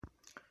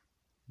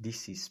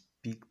This is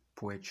Speak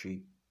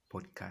Poetry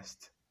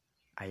Podcast.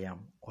 I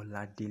am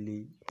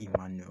Oladele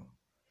Emmanuel,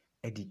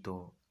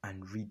 editor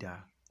and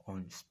reader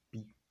on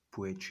Speak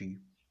Poetry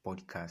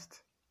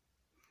Podcast.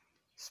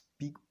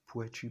 Speak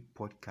Poetry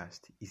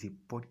Podcast is a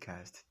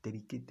podcast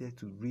dedicated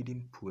to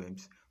reading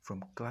poems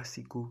from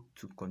classical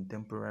to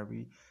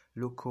contemporary,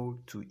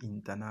 local to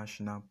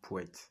international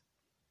poets,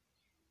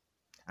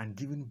 and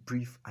giving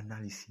brief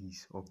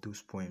analysis of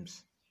those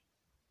poems.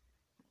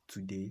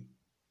 Today,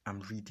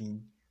 I'm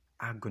reading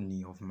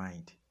Agony of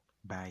Mind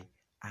by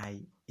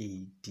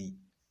IAD.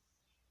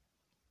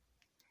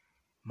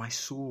 My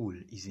soul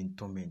is in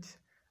torment.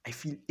 I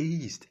feel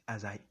aged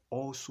as I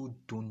also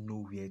don't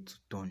know where to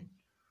turn.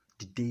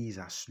 The days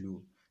are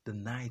slow, the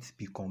nights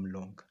become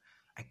long.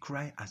 I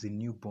cry as a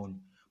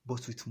newborn,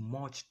 but with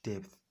much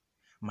depth.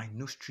 My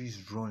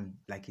nostrils run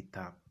like a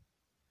tap.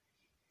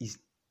 Is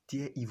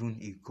there even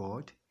a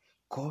God?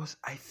 'Cause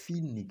I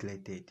feel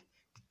neglected.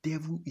 The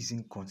devil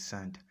isn't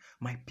concerned.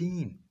 My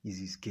pain is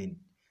his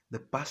gain. The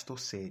pastor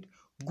said,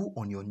 "Go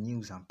on your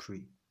knees and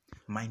pray."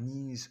 My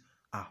knees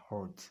are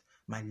hurt.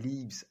 My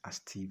lips are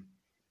stiff.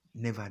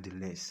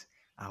 Nevertheless,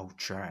 I'll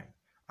try.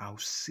 I'll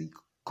seek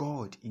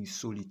God in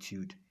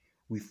solitude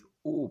with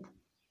hope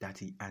that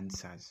he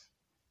answers.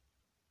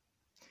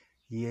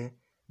 Here,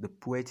 the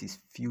poet is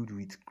filled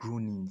with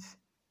groanings.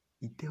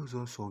 He tells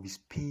us of his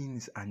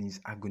pains and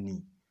his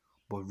agony.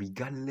 But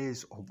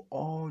regardless of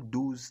all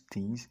those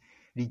things,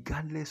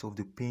 regardless of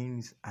the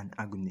pains and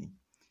agony,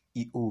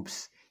 he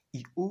hopes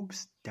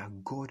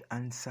that God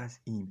answers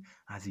him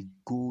as he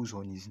goes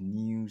on his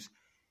knees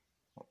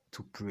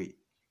to pray.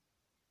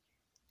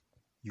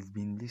 You've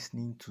been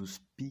listening to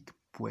Speak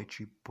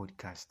Poetry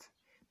Podcast,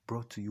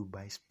 brought to you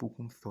by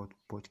Spoken Thought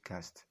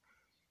Podcast.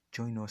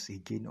 Join us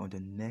again on the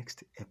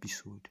next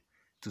episode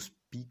to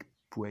speak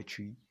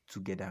poetry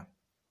together.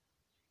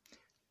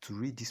 To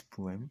read this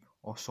poem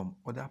or some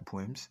other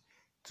poems,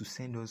 to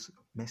send us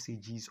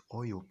messages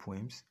or your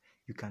poems,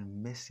 you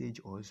can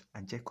message us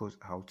and check us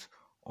out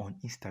on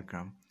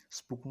Instagram,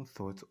 Spoken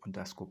Thought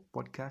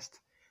 _podcast,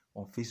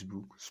 on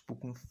Facebook,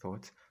 Spoken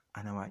Thought,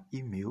 and our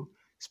email,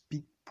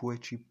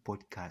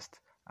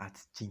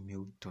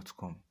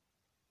 speakpoetrypodcast@gmail.com.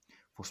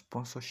 For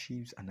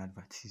sponsorships and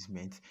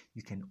advertisements,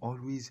 you can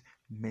always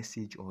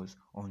message us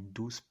on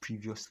those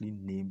previously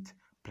named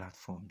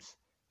platforms.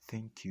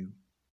 Thank you.